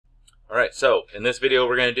Alright, so in this video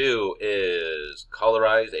we're going to do is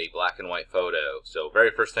colorize a black and white photo. So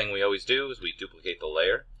very first thing we always do is we duplicate the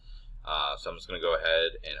layer. So I'm just going to go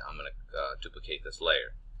ahead and I'm going to duplicate this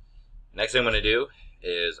layer. Next thing I'm going to do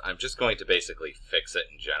is I'm just going to basically fix it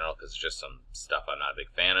in general because it's just some stuff I'm not a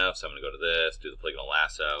big fan of. So I'm going to go to this, do the polygonal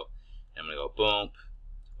lasso, and I'm going to go boom,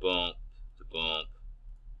 boom, boom,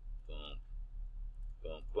 boom,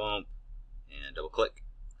 boom, boom, and double click.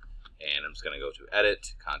 And I'm just going to go to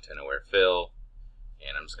Edit, Content Aware Fill,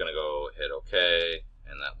 and I'm just going to go hit OK,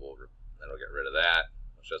 and that'll get rid of that,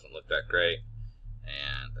 which doesn't look that great.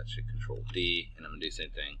 And that should Control D, and I'm going to do the same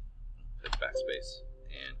thing. Hit backspace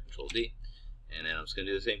and Control D, and then I'm just going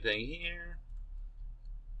to do the same thing here.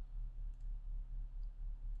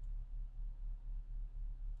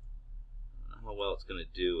 I don't know how well it's going to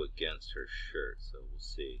do against her shirt, so we'll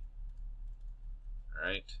see.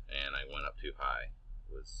 Alright, and I went up too high.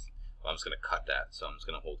 I'm just going to cut that. So I'm just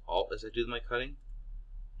going to hold Alt as I do my cutting.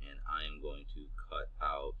 And I am going to cut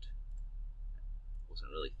out. Wasn't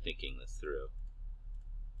really thinking this through.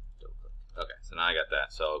 Double click. Okay, so now I got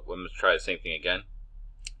that. So I'm going to try the same thing again.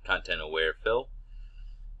 Content Aware Fill.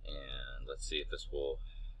 And let's see if this will,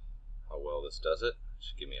 how well this does it. It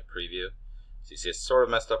should give me a preview. So you see it's sort of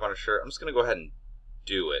messed up on her shirt. I'm just going to go ahead and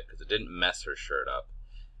do it because it didn't mess her shirt up.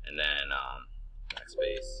 And then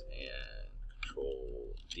backspace and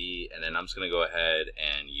Control D, and then I'm just going to go ahead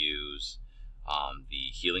and use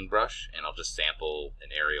the healing brush, and I'll just sample an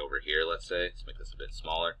area over here, let's say. Let's make this a bit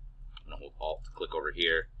smaller. I'm going to hold Alt to click over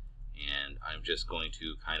here, and I'm just going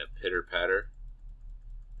to kind of pitter-patter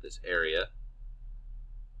this area.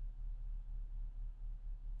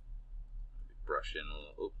 Maybe brush in a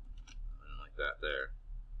little, like that there.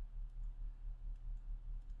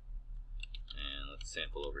 And let's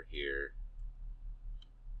sample over here.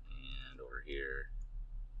 Over here.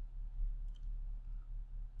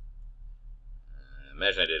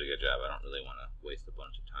 Imagine I did a good job. I don't really want to waste a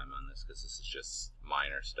bunch of time on this because this is just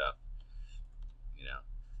minor stuff. You know,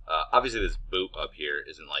 obviously this boot up here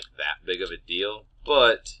isn't like that big of a deal,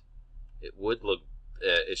 but it would look.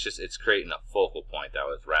 It's creating a focal point that I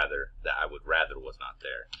would rather was not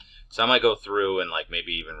there. So I might go through and like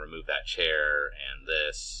maybe even remove that chair and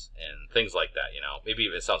this and things like that, you know. Maybe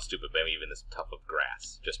even, it sounds stupid, maybe even this tuft of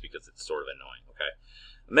grass, just because it's sort of annoying, okay?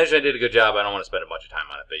 Imagine I did a good job. I don't want to spend a bunch of time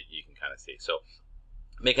on it, but you can kind of see. So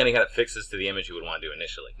make any kind of fixes to the image you would want to do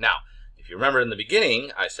initially. Now, if you remember in the beginning,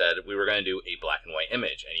 I said we were going to do a black and white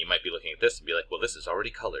image, and you might be looking at this and be like, well, this is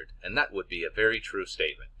already colored, and that would be a very true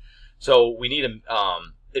statement. So we need a,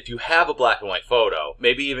 if you have a black and white photo,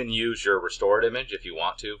 maybe even use your restored image if you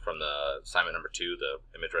want to from the assignment number 2,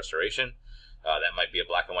 the image restoration. That might be a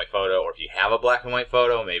black and white photo, or if you have a black and white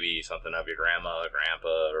photo, maybe something of your grandma,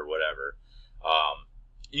 grandpa, or whatever.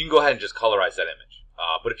 You can go ahead and just colorize that image.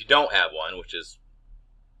 But if you don't have one, which is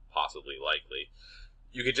possibly likely,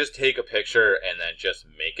 you could just take a picture and then just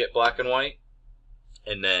make it black and white,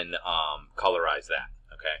 and then colorize that.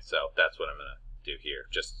 Okay, so that's what I'm going to do here,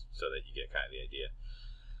 just so that you get kind of the idea.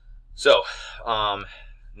 So,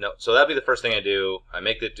 so that'd be the first thing I do. I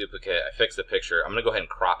make the duplicate, I fix the picture. I'm going to go ahead and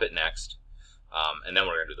crop it next, and then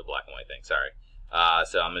we're going to do the black and white thing, sorry.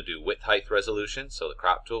 So I'm going to do width height resolution, so the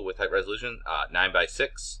crop tool, width height resolution,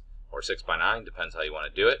 9:6 or 6:9, depends how you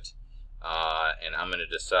want to do it. And I'm going to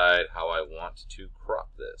decide how I want to crop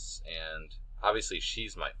this. And obviously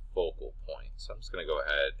she's my focal point, so I'm just going to go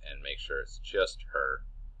ahead and make sure it's just her.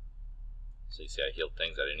 So you see I healed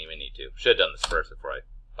things I didn't even need to. Should have done this first before I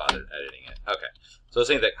bothered editing it. Okay, so this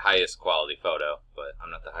ain't the highest quality photo, but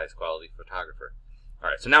I'm not the highest quality photographer.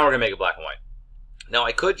 Alright, so now we're going to make it black and white. Now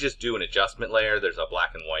I could just do an adjustment layer. There's a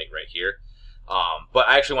black and white right here. But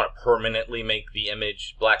I actually want to permanently make the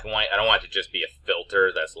image black and white. I don't want it to just be a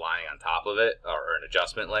filter that's lying on top of it, or an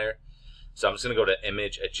adjustment layer. So I'm just going to go to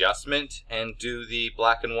Image Adjustment and do the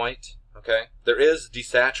black and white. Okay, there is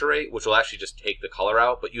desaturate, which will actually just take the color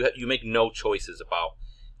out, but you make no choices about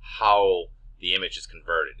how the image is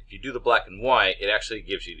converted. If you do the black and white, it actually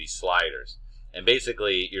gives you these sliders, and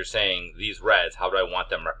basically you're saying these reds, how do I want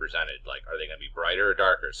them represented? Like, are they going to be brighter or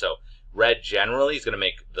darker? So red generally is going to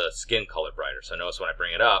make the skin color brighter. So notice when I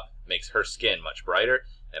bring it up, it makes her skin much brighter,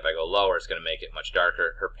 and if I go lower, it's going to make it much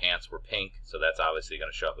darker. Her pants were pink, so that's obviously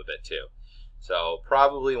going to show up a bit too. So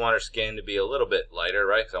probably want her skin to be a little bit lighter,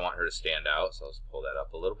 right? Because I want her to stand out. So let's pull that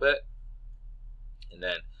up a little bit. And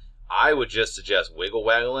then I would just suggest wiggle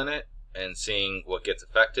waggling it and seeing what gets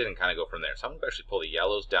affected and kind of go from there. So I'm going to actually pull the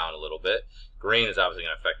yellows down a little bit. Green is obviously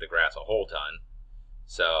going to affect the grass a whole ton.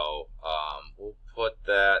 So we'll put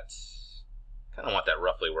that, kind of want that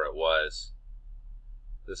roughly where it was.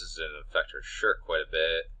 This is going to affect her shirt quite a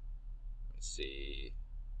bit. Let me see.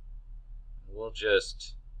 we'll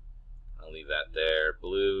just, I'll leave that there.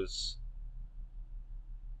 Blues.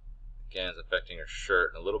 Again, it's affecting her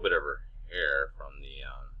shirt and a little bit of her hair from the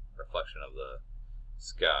reflection of the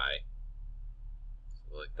sky.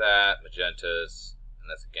 So like that, magentas, and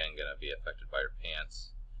that's again going to be affected by her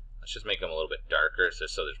pants. Let's just make them a little bit darker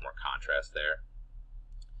so there's more contrast there.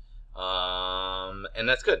 And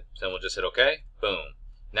that's good. So then we'll just hit OK. Boom.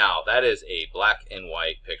 Now that is a black and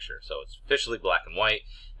white picture. So it's officially black and white.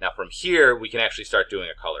 Now from here we can actually start doing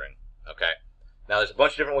a coloring. Okay. Now there's a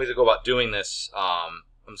bunch of different ways to go about doing this. I'm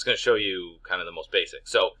just going to show you kind of the most basic.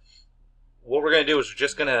 So what we're going to do is we're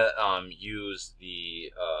just going to use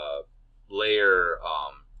the layer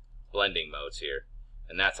blending modes here.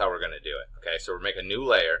 And that's how we're going to do it. Okay. So we're making a new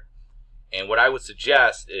layer. And what I would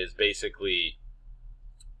suggest is basically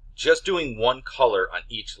just doing one color on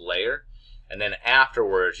each layer, and then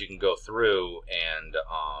afterwards you can go through and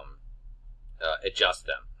adjust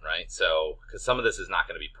them, right? So, because some of this is not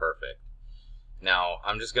going to be perfect. Now,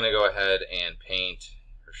 I'm just going to go ahead and paint.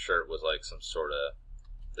 Her shirt was like some sort of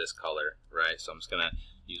this color, right? So I'm just going to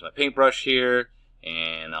use my paintbrush here,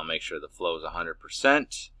 and I'll make sure the flow is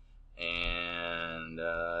 100%. And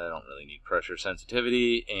I don't really need pressure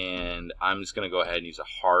sensitivity, and I'm just going to go ahead and use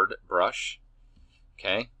a hard brush.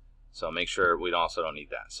 Okay, so make sure we also don't need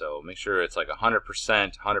that. So make sure it's like 100%,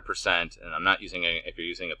 100%, and I'm not using any, if you're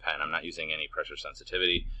using a pen, I'm not using any pressure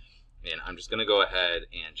sensitivity. And I'm just going to go ahead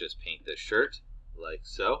and just paint this shirt like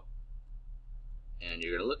so. And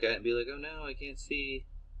you're going to look at it and be like, oh no, I can't see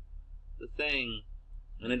the thing.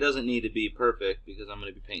 And it doesn't need to be perfect because I'm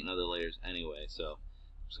going to be painting other layers anyway. So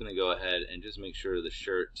I'm just going to go ahead and just make sure the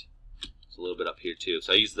shirt is a little bit up here too.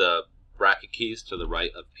 So I use the bracket keys to the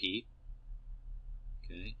right of P.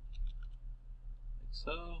 Okay, like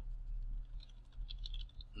so.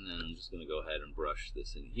 And then I'm just going to go ahead and brush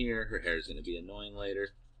this in here. Her hair is going to be annoying later.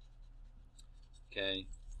 Okay,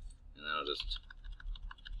 and then I'll just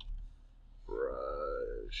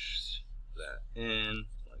brush that in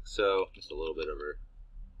like so. Just a little bit of her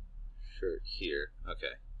shirt here.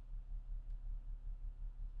 Okay.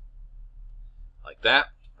 Like that,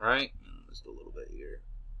 right? Just a little bit here.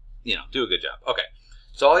 You know, do a good job. Okay.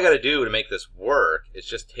 So all I got to do to make this work is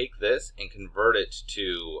just take this and convert it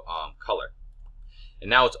to color. And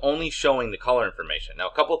now it's only showing the color information. Now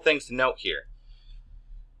a couple of things to note here.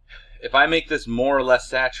 If I make this more or less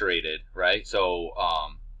saturated, right? So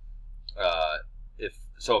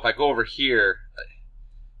if I go over here,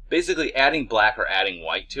 basically adding black or adding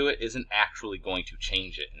white to it isn't actually going to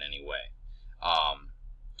change it in any way.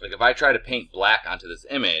 Like if I try to paint black onto this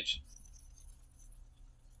image,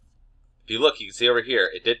 if you look, you can see over here,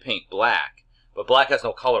 it did paint black, but black has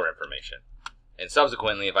no color information. And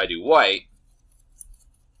subsequently, if I do white,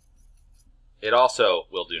 it also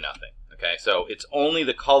will do nothing. Okay, so it's only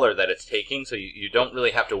the color that it's taking, so you don't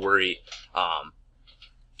really have to worry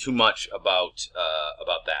too much about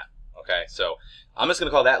that. Okay, so I'm just going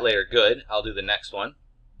to call that layer good. I'll do the next one.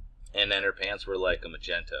 And then her pants were like a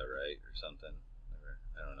magenta, right, or something.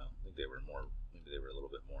 I don't know. I think they were more, maybe they were a little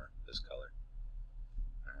bit more this color.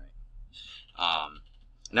 All right.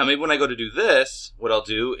 Now maybe when I go to do this, what I'll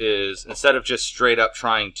do is, instead of just straight up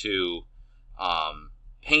trying to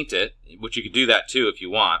paint it, which you could do that too if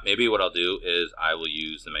you want, maybe what I'll do is I will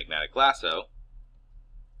use the magnetic lasso,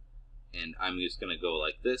 and I'm just going to go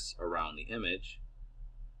like this around the image.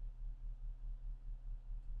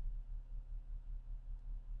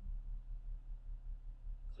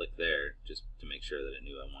 Click there just to make sure that it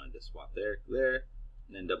knew I wanted to swap there,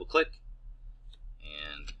 and then double click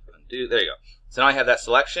and undo. There you go. So now I have that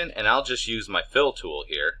selection, and I'll just use my fill tool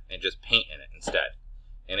here and just paint in it instead.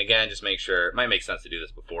 And again, just make sure, it might make sense to do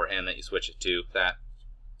this beforehand, that you switch it to that.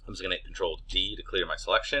 I'm just going to hit Control D to clear my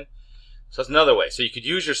selection. So that's another way. So you could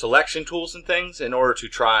use your selection tools and things in order to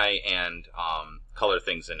try and color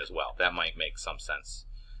things in as well. That might make some sense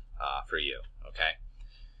for you. Okay.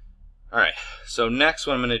 All right. So next,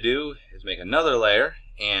 what I'm going to do is make another layer,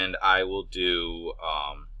 and I will do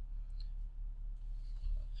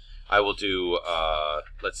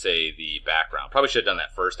let's say the background. Probably should have done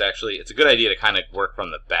that first, actually. It's a good idea to kind of work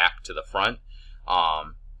from the back to the front.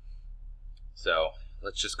 So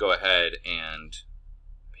let's just go ahead and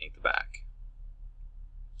paint the back.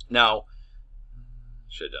 Now,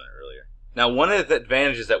 should have done it earlier. Now, one of the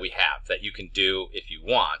advantages that we have that you can do if you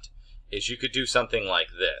want is you could do something like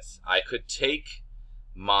this. I could take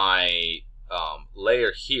my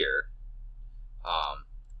layer here.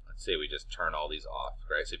 Let's say we just turn all these off,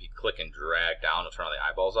 right? So if you click and drag down, it'll turn all the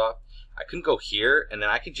eyeballs off. I can go here, and then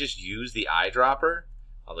I can just use the eyedropper,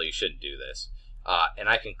 although you shouldn't do this. And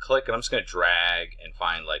I can click, and I'm just going to drag and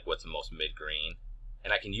find like what's the most mid-green,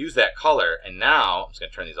 and I can use that color. And now I'm just going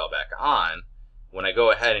to turn these all back on. When I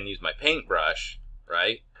go ahead and use my paintbrush,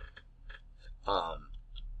 right,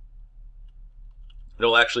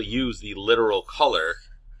 it'll actually use the literal color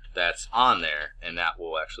that's on there, and that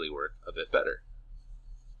will actually work a bit better.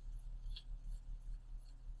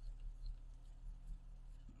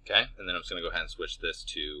 Okay, and then I'm just going to go ahead and switch this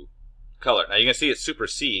to color. Now you can see it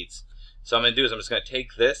supersedes. So what I'm going to do is I'm just going to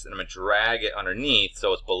take this and I'm going to drag it underneath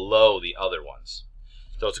so it's below the other ones.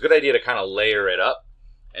 So it's a good idea to kind of layer it up.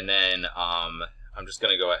 And then I'm just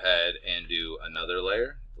going to go ahead and do another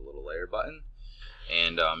layer, the little layer button.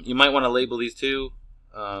 And you might want to label these too.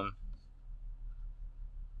 I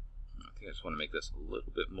think I just want to make this a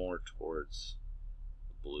little bit more towards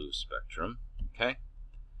the blue spectrum. Okay.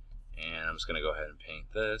 And I'm just going to go ahead and paint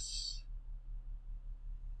this.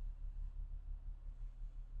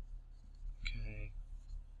 Okay.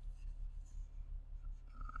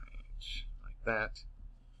 Alright, like that.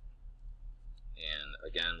 And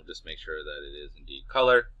again, we'll just make sure that it is indeed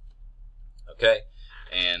color. Okay.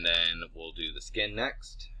 And then we'll do the skin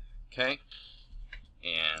next. Okay.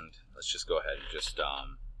 And let's just go ahead and just,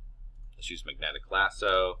 let's use magnetic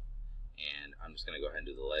lasso. And I'm just going to go ahead and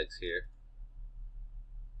do the legs here.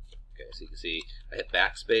 Okay, so you can see I hit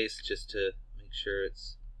backspace just to make sure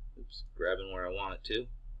it's grabbing where I want it to.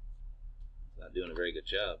 It's not doing a very good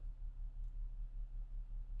job.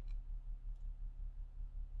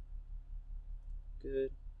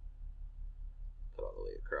 Good. Cut all the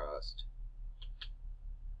way across.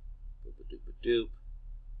 Doop-a-doop-a-doop.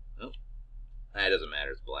 Nope. It doesn't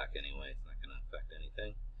matter, it's black anyway. It's not going to affect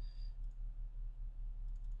anything.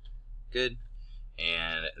 Good.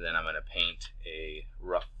 And then I'm going to paint a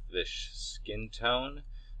roughish skin tone.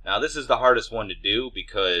 Now this is the hardest one to do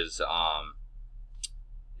because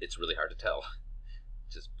it's really hard to tell,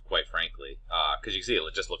 just quite frankly, because you can see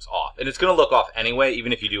it just looks off. And it's going to look off anyway,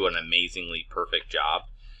 even if you do an amazingly perfect job.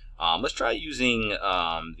 Let's try using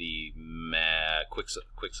the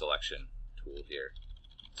quick selection tool here.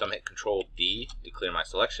 So I'm going to hit Control D to clear my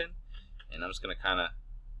selection, and I'm just going to kind of,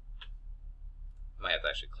 might have to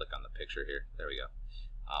actually click on the picture here. There we go.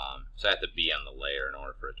 So I have to be on the layer in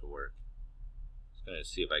order for it to work. Just going to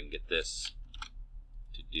see if I can get this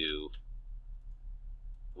to do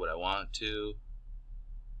what I want it to.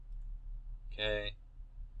 Okay.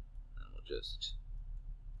 And we'll just,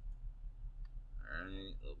 alright,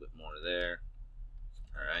 a little bit more there.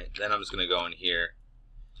 Alright, then I'm just going to go in here,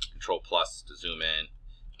 Control plus to zoom in.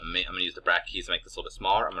 I'm going to use the bracket keys to make this a little bit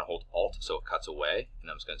smaller. I'm going to hold Alt so it cuts away. And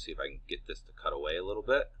I'm just going to see if I can get this to cut away a little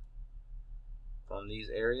bit from these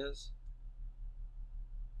areas.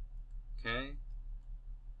 Okay.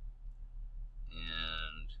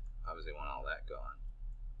 And obviously I want all that gone.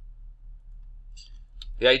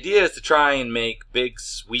 The idea is to try and make big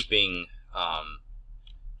sweeping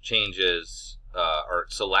changes or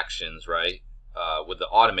selections, right, with the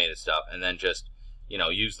automated stuff, and then just, you know,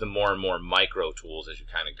 use the more and more micro tools as you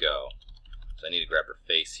kind of go. So I need to grab her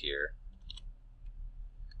face here.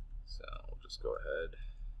 So we'll just go ahead.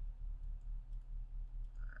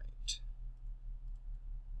 Alright.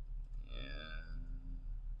 And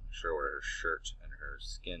make sure where her shirt and her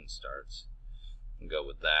skin starts. And go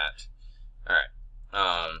with that. Alright.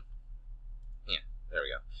 Yeah, there we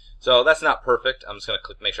go. So that's not perfect. I'm just going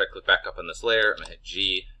to make sure I click back up on this layer. I'm going to hit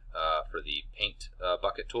G for the paint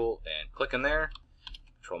bucket tool and click in there.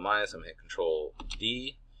 Control minus, I'm going to hit Control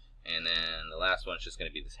D, and then the last one is just going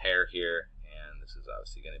to be this hair here, and this is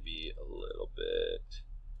obviously going to be a little bit,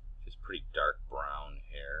 just pretty dark brown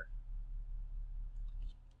hair.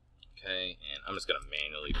 Okay, and I'm just going to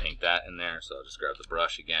manually paint that in there, so I'll just grab the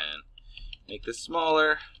brush again, make this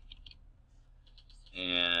smaller,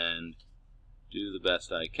 and do the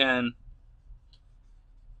best I can.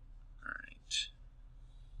 Alright.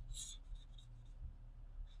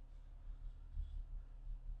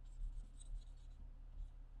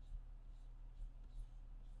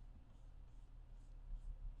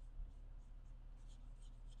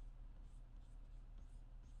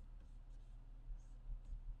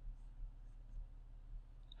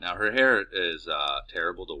 Now her hair is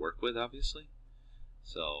terrible to work with, obviously.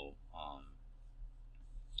 So,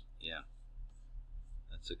 yeah,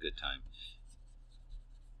 that's a good time.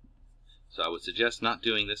 So I would suggest not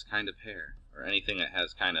doing this kind of hair, or anything that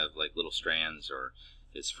has kind of like little strands, or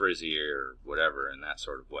is frizzy or whatever in that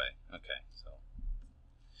sort of way. Okay, so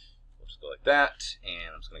we'll just go like that,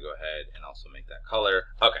 and I'm just going to go ahead and also make that color.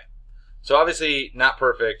 Okay, so obviously not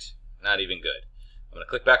perfect, not even good. I'm going to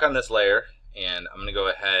click back on this layer, and I'm going to go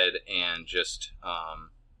ahead and just, let's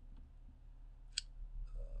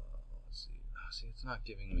see, oh, see, it's not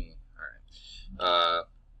giving me, all right.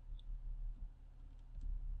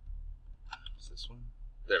 this one?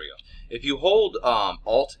 There we go. If you hold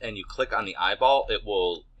Alt and you click on the eyeball, it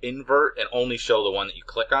will invert and only show the one that you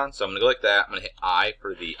click on. So I'm going to go like that. I'm going to hit I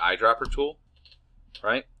for the eyedropper tool,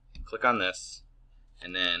 right? Click on this,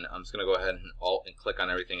 and then I'm just going to go ahead and Alt and click on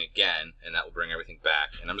everything again, and that will bring everything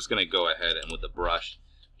back. And I'm just going to go ahead and with the brush,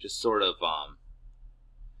 just sort of,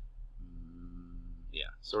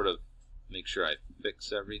 sort of make sure I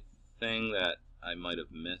fix everything that I might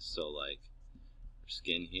have missed. So like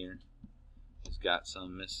skin here has got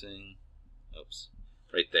some missing. Oops,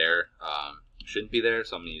 right there shouldn't be there,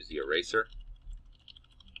 so I'm going to use the eraser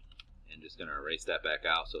and just going to erase that back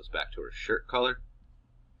out so it's back to her shirt color.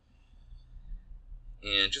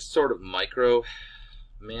 And just sort of micro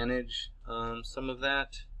manage some of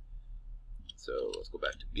that. So let's go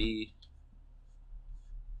back to B.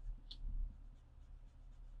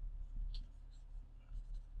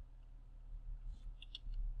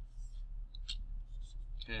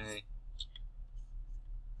 Okay.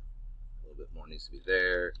 A little bit more needs to be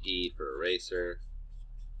there. E for eraser.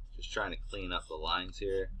 Just trying to clean up the lines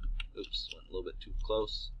here. Oops, went a little bit too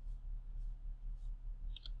close.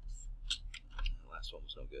 The last one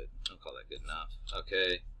was no good. I don't call that good enough.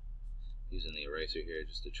 Okay. Using the eraser here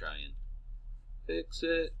just to try and fix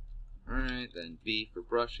it. Alright, then B for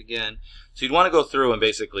brush again. So you'd want to go through and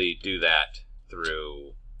basically do that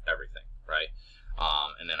through everything, right?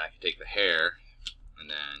 And then I can take the hair and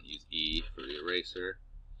then use E for the eraser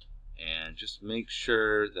and just make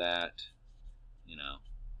sure that, you know,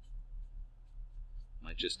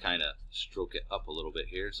 might just kind of stroke it up a little bit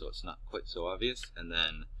here so it's not quite so obvious. And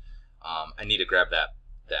then I need to grab that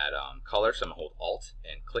color, so I'm going to hold Alt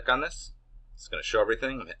and click on this. It's going to show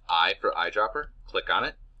everything. I'm going to hit I for eyedropper, click on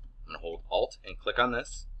it. I'm going to hold Alt and click on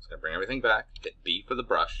this. It's going to bring everything back. Hit B for the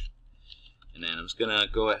brush. And then I'm just going to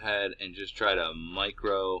go ahead and just try to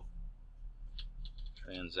micro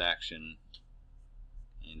transaction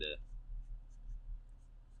kind of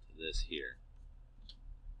this here.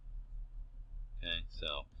 Okay,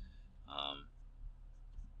 so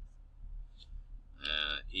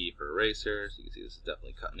E for eraser. So you can see this is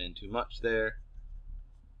definitely cutting in too much there.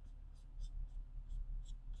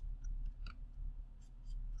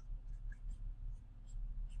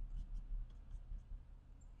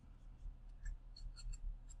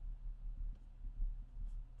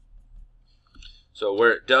 So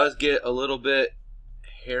where it does get a little bit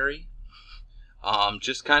hairy,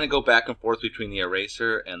 just kind of go back and forth between the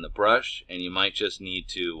eraser and the brush, and you might just need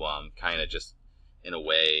to kind of just, in a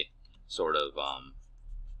way, sort of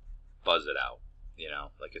buzz it out. You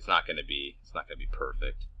know, like it's not going to be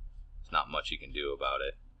perfect. There's not much you can do about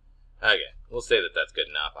it. Okay, we'll say that that's good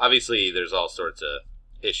enough. Obviously, there's all sorts of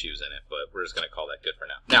issues in it, but we're just going to call that good for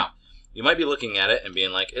now. Now, you might be looking at it and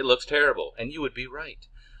being like, it looks terrible, and you would be right.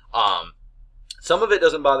 Some of it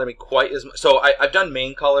doesn't bother me quite as much. So I've done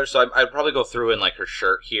main colors, so I'd probably go through and like her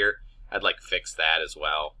shirt here. I'd like fix that as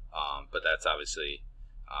well. But that's obviously,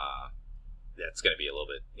 that's going to be a little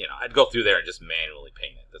bit, you know, I'd go through there and just manually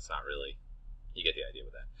paint it. That's not really, you get the idea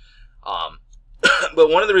with that. But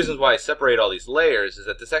one of the reasons why I separate all these layers is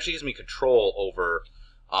that this actually gives me control over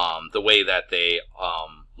the way that they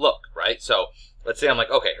look, right? So let's say I'm like,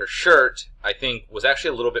 okay, her shirt, I think, was actually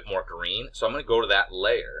a little bit more green. So I'm going to go to that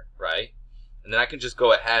layer, right? And then I can just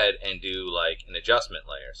go ahead and do like an adjustment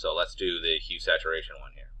layer. So let's do the hue saturation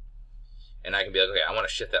one here. And I can be like, okay, I want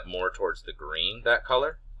to shift that more towards the green, that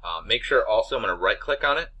color. Make sure also I'm going to right click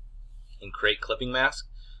on it and create clipping mask.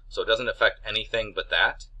 So it doesn't affect anything but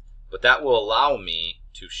that. But that will allow me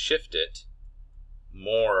to shift it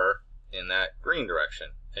more in that green direction.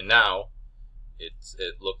 And now it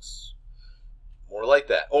looks more like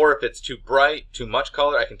that. Or if it's too bright, too much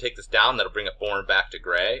color, I can take this down. That'll bring it more back to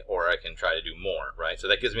gray, or I can try to do more, right? So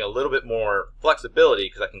that gives me a little bit more flexibility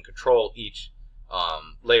because I can control each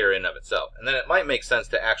layer in of itself. And then it might make sense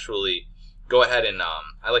to actually go ahead and,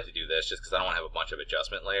 I like to do this just because I don't want to have a bunch of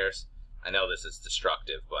adjustment layers. I know this is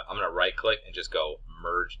destructive, but I'm going to right click and just go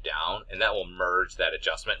merge down, and that will merge that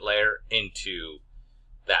adjustment layer into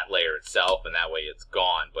that layer itself, and that way it's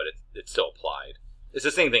gone, but it's still applied. It's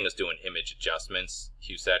the same thing as doing image adjustments,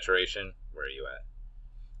 hue saturation. Where are you at?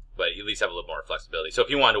 But you at least have a little more flexibility. So if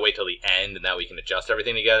you wanted to wait till the end and that way you can adjust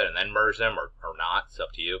everything together and then merge them or not, it's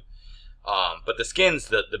up to you. But the skin's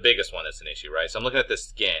the biggest one that's an issue, right? So I'm looking at this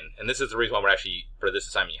skin, and this is the reason why we're actually, for this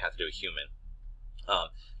assignment, you have to do a human.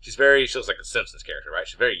 She looks like a Simpsons character, right?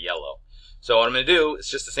 She's very yellow. So what I'm going to do is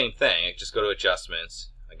just the same thing. I just go to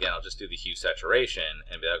adjustments. Again, I'll just do the hue saturation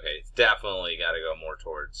and be like, okay, it's definitely got to go more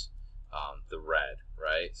towards the red,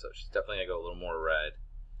 right? So she's definitely going to go a little more red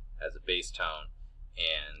as a base tone.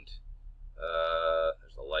 And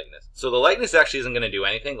There's the lightness. So the lightness actually isn't going to do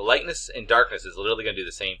anything. Lightness and darkness is literally going to do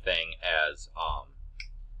the same thing as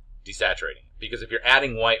desaturating. Because if you're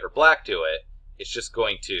adding white or black to it, it's just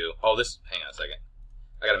going to... Oh, this... Hang on a second.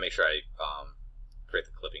 I got to make sure I create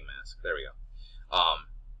the clipping mask. There we go.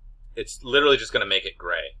 It's literally just going to make it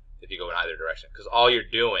gray if you go in either direction. Because all you're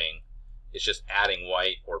doing is just adding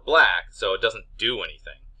white or black, so it doesn't do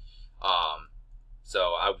anything.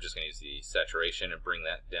 So I'm just going to use the saturation and bring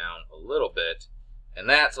that down a little bit. And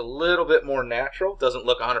that's a little bit more natural. Doesn't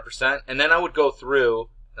look 100%. And then I would go through,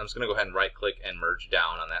 I'm just going to go ahead and right click and merge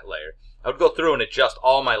down on that layer. I would go through and adjust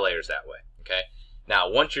all my layers that way. Okay. Now,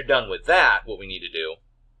 once you're done with that, what we need to do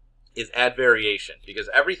is add variation, because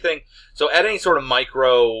everything, so add any sort of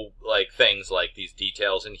micro like things like these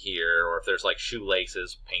details in here, or if there's like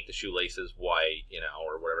shoelaces, paint the shoelaces white, you know,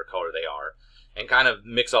 or whatever color they are, and kind of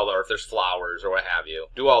mix all the, or if there's flowers or what have you,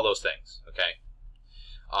 do all those things, okay?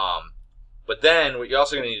 But then what you're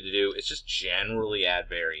also going to need to do is just generally add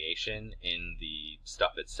variation in the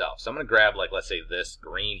stuff itself. So I'm going to grab, like, let's say this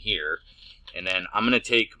green here, and then I'm going to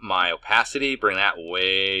take my opacity, bring that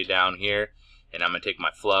way down here, and I'm going to take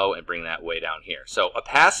my flow and bring that way down here. So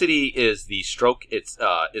opacity is the stroke, is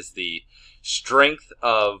the strength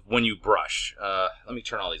of when you brush. Let me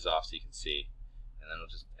turn all these off so you can see. And then we'll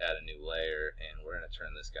just add a new layer, and we're going to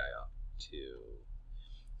turn this guy off too.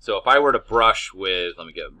 So if I were to brush with, let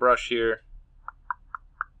me get a brush here.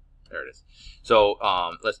 There it is. So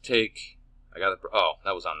let's take, I got it, oh,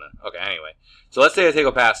 that was on the, okay, anyway. So let's say I take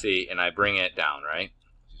opacity and I bring it down, right?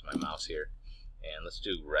 Use my mouse here. And let's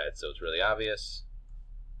do red so it's really obvious.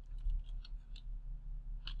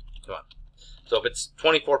 Come on. So if it's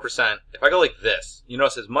 24%, if I go like this, you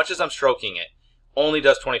notice as much as I'm stroking it, only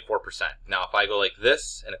does 24%. Now if I go like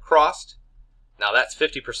this and across, now that's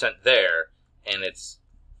 50% there, and it's,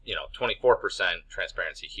 you know, 24%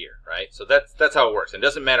 transparency here, right? So that's how it works. And it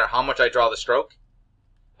doesn't matter how much I draw the stroke.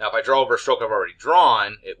 Now if I draw over a stroke I've already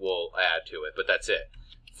drawn, it will add to it, but that's it.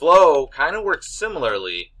 Flow kind of works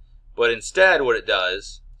similarly, but instead what it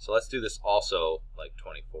does, so let's do this also like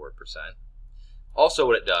 24%. Also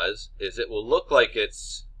what it does is it will look like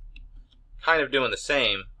it's kind of doing the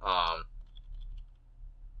same,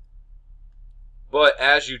 but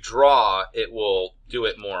as you draw, it will do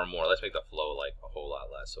it more and more. Let's make the flow like a whole lot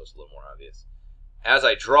less so it's a little more obvious. As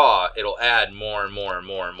I draw, it'll add more and more and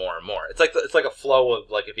more and more and more. It's like a flow of,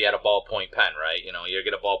 like, if you had a ballpoint pen, right? You know, you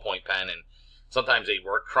get a ballpoint pen and sometimes they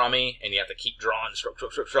work crummy and you have to keep drawing stroke,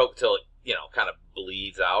 stroke, stroke, stroke until it, you know, kind of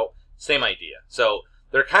bleeds out. Same idea. So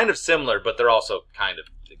they're kind of similar, but they're also kind of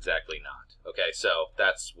exactly not. Okay, so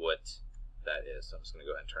that's what that is. So I'm just going to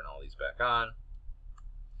go ahead and turn all these back on.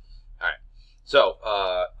 All right. So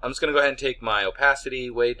I'm just going to go ahead and take my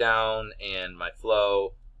opacity way down and my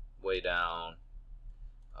flow way down.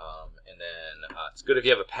 And then it's good if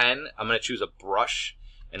you have a pen. I'm going to choose a brush,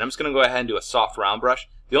 and I'm just going to go ahead and do a soft round brush.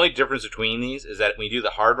 The only difference between these is that when you do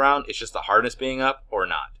the hard round, it's just the hardness being up or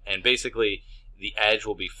not. And basically, the edge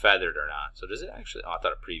will be feathered or not. So does it actually? Oh, I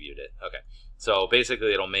thought it previewed it. Okay. So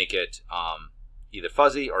basically, it'll make it either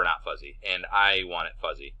fuzzy or not fuzzy. And I want it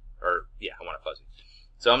fuzzy. Or, yeah, I want it fuzzy.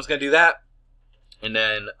 So I'm just going to do that. And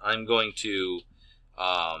then I'm going to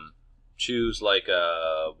choose like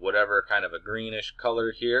a whatever kind of a greenish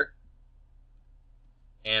color here.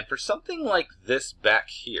 And for something like this back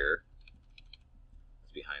here,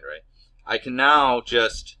 it's behind, right? I can now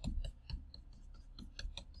just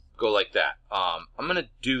go like that. I'm going to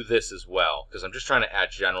do this as well because I'm just trying to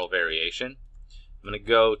add general variation. I'm going to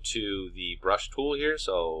go to the brush tool here.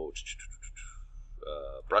 So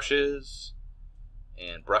brushes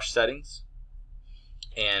and brush settings.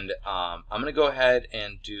 And I'm going to go ahead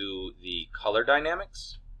and do the color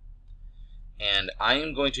dynamics. And I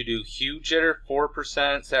am going to do hue jitter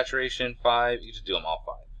 4%, saturation 5. You just do them all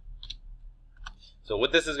 5. So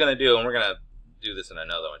what this is going to do, and we're going to do this in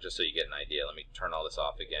another one just so you get an idea. Let me turn all this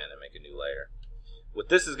off again and make a new layer. What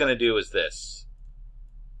this is going to do is this.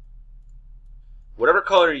 Whatever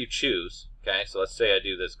color you choose, okay, so let's say I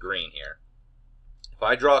do this green here. If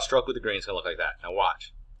I draw a stroke with the green, it's going to look like that. Now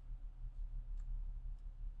watch.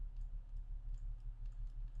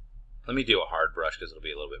 Let me do a hard brush because it'll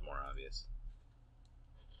be a little bit more obvious.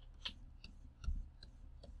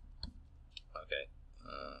 Okay.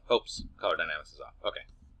 Oops. Color dynamics is off. Okay.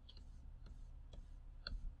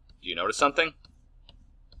 Do you notice something?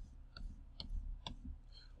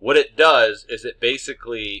 What it does is it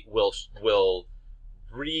basically will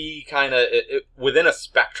kind of within a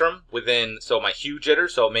spectrum within. So my hue jitter,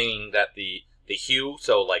 so meaning that the hue,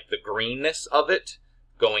 so like the greenness of it,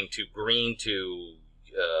 going to green to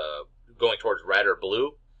going towards red or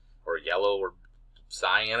blue or yellow or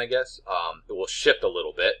cyan, I guess, it will shift a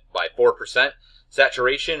little bit by 4%.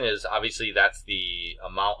 Saturation is obviously that's the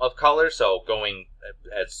amount of color, so going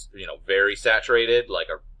as very saturated, like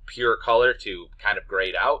a pure color, to kind of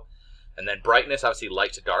grayed out. And then brightness, obviously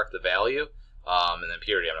light to dark, the value. And then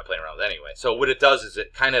purity, I'm not playing around with anyway. So what it does is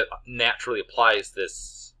it kind of naturally applies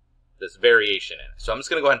this variation in it. So I'm just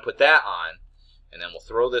going to go ahead and put that on, and then we'll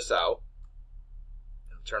throw this out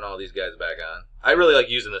and turn all these guys back on. I really like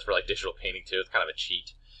using this for like digital painting too. It's kind of a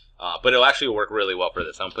cheat, but it'll actually work really well for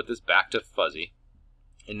this. I'm going to put this back to fuzzy.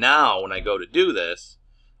 And now when I go to do this,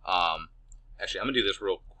 actually I'm going to do this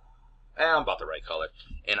real, I'm about the right color.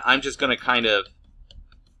 And I'm just going to kind of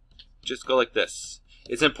just go like this.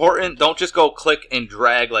 It's important, don't just go click and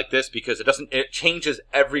drag like this, because it changes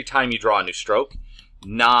every time you draw a new stroke.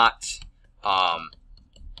 And I'm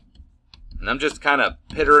just kind of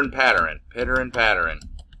pitter and pattering.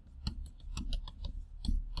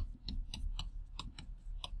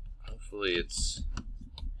 Hopefully it's,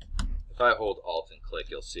 if I hold Alt and click,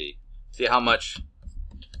 you'll see how much,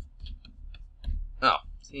 oh,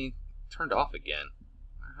 see, turned off again.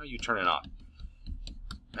 How are you turning off?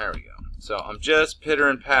 There we go. So I'm just pitter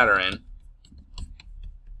and pattering.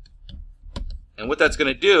 And what that's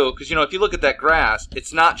going to do, because if you look at that grass,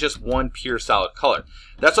 it's not just one pure solid color.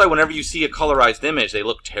 That's why whenever you see a colorized image, they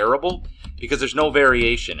look terrible, because there's no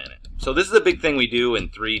variation in it. So this is a big thing we do in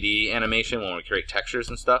 3D animation when we create textures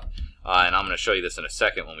and stuff. And I'm going to show you this in a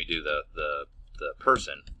second when we do the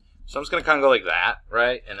person. So I'm just going to kind of go like that,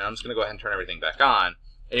 right? And then I'm just going to go ahead and turn everything back on.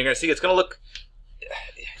 And you're going to see it's going to look,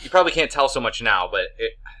 you probably can't tell so much now, but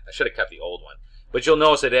I should have kept the old one. But you'll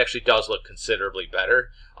notice that it actually does look considerably better.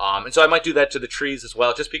 And so I might do that to the trees as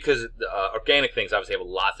well, just because organic things obviously have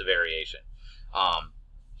lots of variation.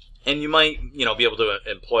 And you might, be able to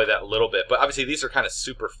employ that a little bit. But obviously these are kind of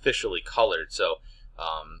superficially colored, so,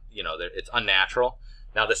 it's unnatural.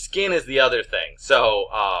 Now the skin is the other thing. So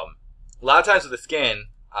a lot of times with the skin,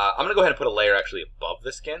 I'm going to go ahead and put a layer actually above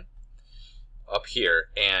the skin, up here,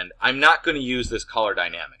 and I'm not going to use this color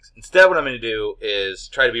dynamics. Instead, what I'm going to do is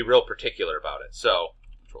try to be real particular about it. So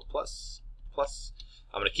Control plus,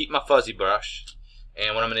 I'm going to keep my fuzzy brush,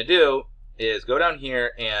 and what I'm going to do is go down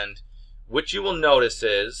here, and what you will notice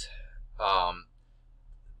is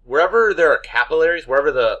wherever there are capillaries,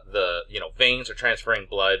 wherever the veins are transferring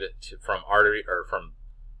blood from artery, or from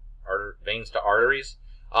veins to arteries,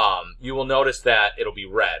 you will notice that it'll be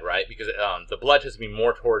red, right? Because the blood has to be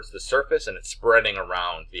more towards the surface, and it's spreading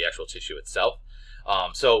around the actual tissue itself.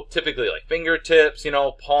 So typically, like fingertips,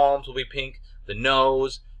 palms will be pink. The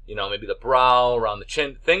nose, maybe the brow, around the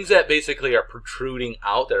chin, things that basically are protruding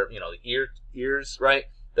out. That are, the ears, right?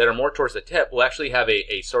 That are more towards the tip will actually have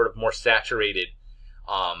a sort of more saturated,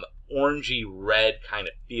 orangey red kind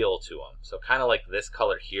of feel to them. So kind of like this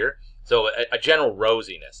color here. So a general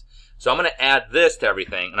rosiness. So I'm going to add this to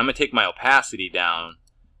everything, and I'm going to take my opacity down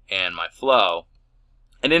and my flow.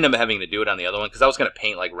 I ended up having to do it on the other one because I was going to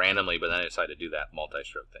paint like randomly, but then I decided to do that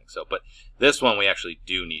multi-stroke thing. So, but this one we actually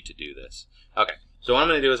do need to do this. Okay, so what I'm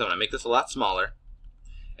going to do is I'm going to make this a lot smaller,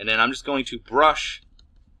 and then I'm just going to brush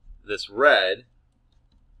this red.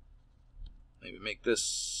 Maybe make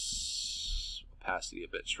this opacity a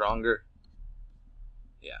bit stronger.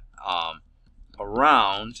 Yeah,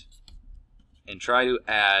 around, and try to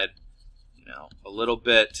add a little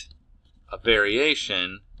bit of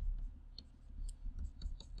variation.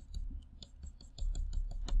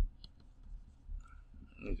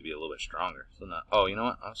 It needs to be a little bit stronger. So not, oh, you know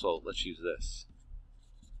what? Also, let's use this.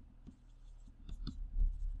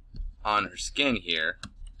 On her skin here,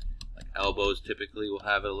 like elbows typically will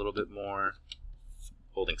have it a little bit more.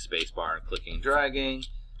 Holding spacebar and clicking and dragging.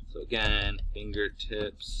 So again,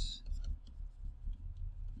 fingertips.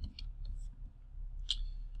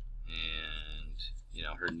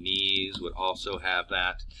 Her knees would also have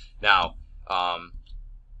that. Now,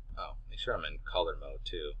 make sure I'm in color mode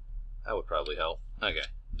too. That would probably help. Okay.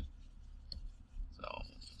 So,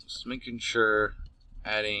 just making sure,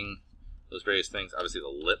 adding those various things. Obviously the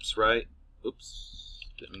lips, right? Oops,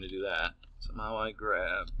 didn't mean to do that. Somehow I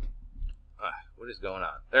grab. What is going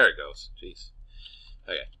on? There it goes. Jeez.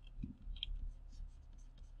 Okay.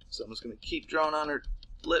 So I'm just going to keep drawing on her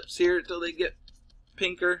lips here until they get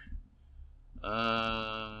pinker.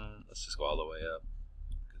 Let's just go all the way up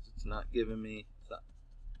because it's not giving me.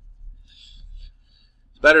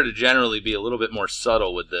 It's better to generally be a little bit more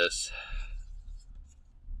subtle with this.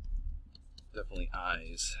 Definitely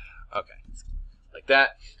eyes. Okay, like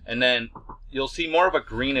that, and then you'll see more of a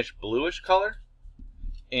greenish bluish color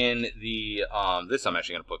in the this. I'm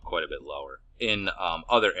actually going to put quite a bit lower in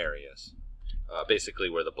other areas, basically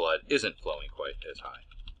where the blood isn't flowing quite as high.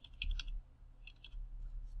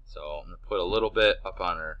 So I'm going to put a little bit up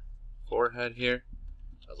on her forehead here.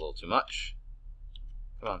 That was a little too much.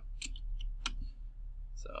 Come on.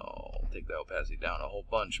 So I'll take the opacity down a whole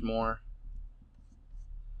bunch more.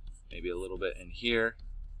 Maybe a little bit in here.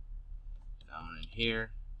 Down in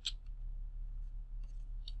here.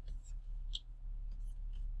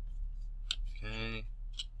 Okay.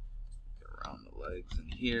 Get around the legs in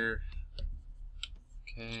here.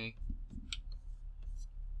 Okay.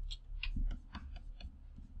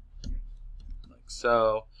 Like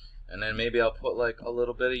so. And then maybe I'll put like a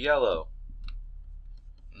little bit of yellow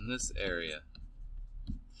in this area.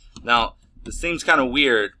 Now, this seems kind of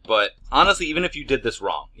weird, but honestly, even if you did this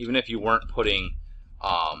wrong, even if you weren't putting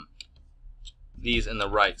these in the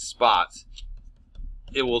right spots,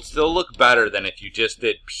 it will still look better than if you just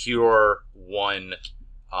did pure one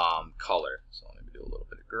color. So let me do a little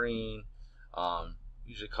bit of green.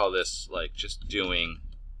 Usually call this like just doing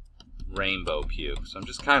rainbow puke. So I'm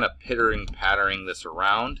just kind of pattering this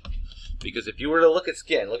around, because if you were to look at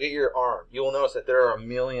skin, look at your arm, you will notice that there are a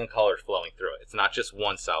million colors flowing through it. It's not just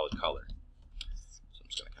one solid color. So I'm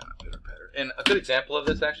just going to kind of patter. And a good example of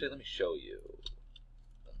this, actually, let me show you.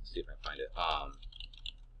 Let's see if I can find it.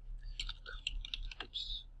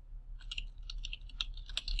 Oops.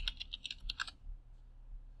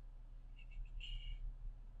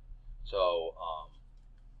 So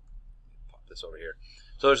pop this over here.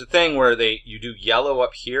 So there's a thing where you do yellow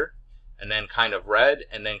up here, and then kind of red,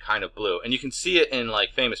 and then kind of blue. And you can see it in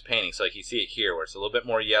like famous paintings. So like you see it here where it's a little bit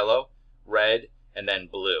more yellow, red, and then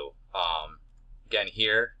blue. Again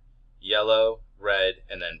here, yellow, red,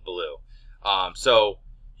 and then blue. But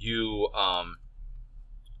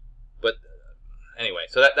anyway,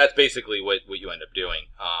 so that's basically what you end up doing.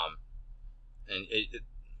 And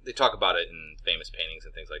they talk about it in famous paintings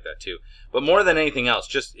and things like that too. But more than anything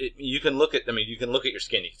else, you can look at your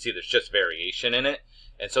skin. You can see there's just variation in it.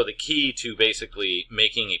 And so the key to basically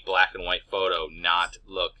making a black and white photo not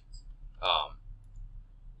look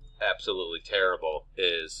absolutely terrible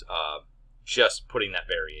is just putting that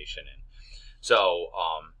variation in. So,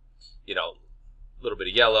 a little bit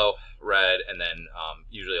of yellow, red, and then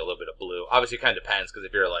usually a little bit of blue. Obviously, it kind of depends, because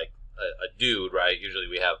if you're like a dude, right, usually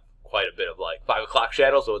we have quite a bit of like 5 o'clock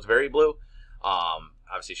shadow, so it's very blue.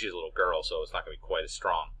 Obviously, she's a little girl, so it's not going to be quite as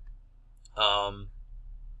strong.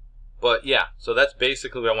 But yeah, so that's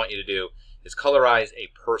basically what I want you to do, is colorize a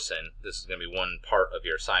person. This is going to be one part of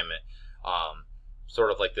your assignment, sort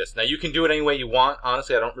of like this. Now, you can do it any way you want.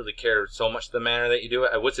 Honestly, I don't really care so much the manner that you do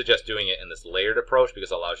it. I would suggest doing it in this layered approach,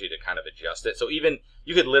 because it allows you to kind of adjust it. So even,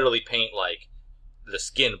 you could literally paint like the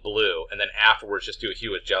skin blue, and then afterwards just do a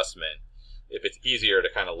hue adjustment. If it's easier to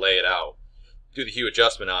kind of lay it out, do the hue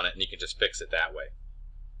adjustment on it, and you can just fix it that way.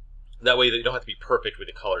 That way you don't have to be perfect with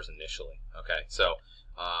the colors initially. Okay, so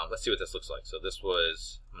let's see what this looks like. So this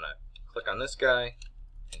was, I'm going to click on this guy,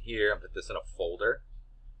 and here, I'll put this in a folder,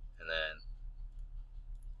 and then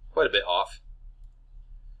quite a bit off.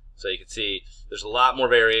 So you can see there's a lot more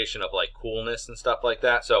variation of like coolness and stuff like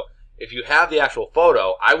that. So if you have the actual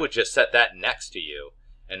photo, I would just set that next to you,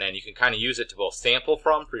 and then you can kind of use it to both sample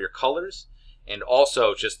from for your colors, and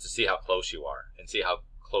also just to see how close you are and see how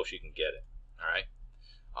close you can get it.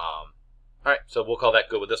 All right, so we'll call that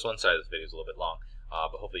good with this one. Sorry, this video is a little bit long,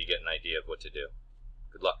 but hopefully you get an idea of what to do.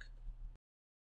 Good luck.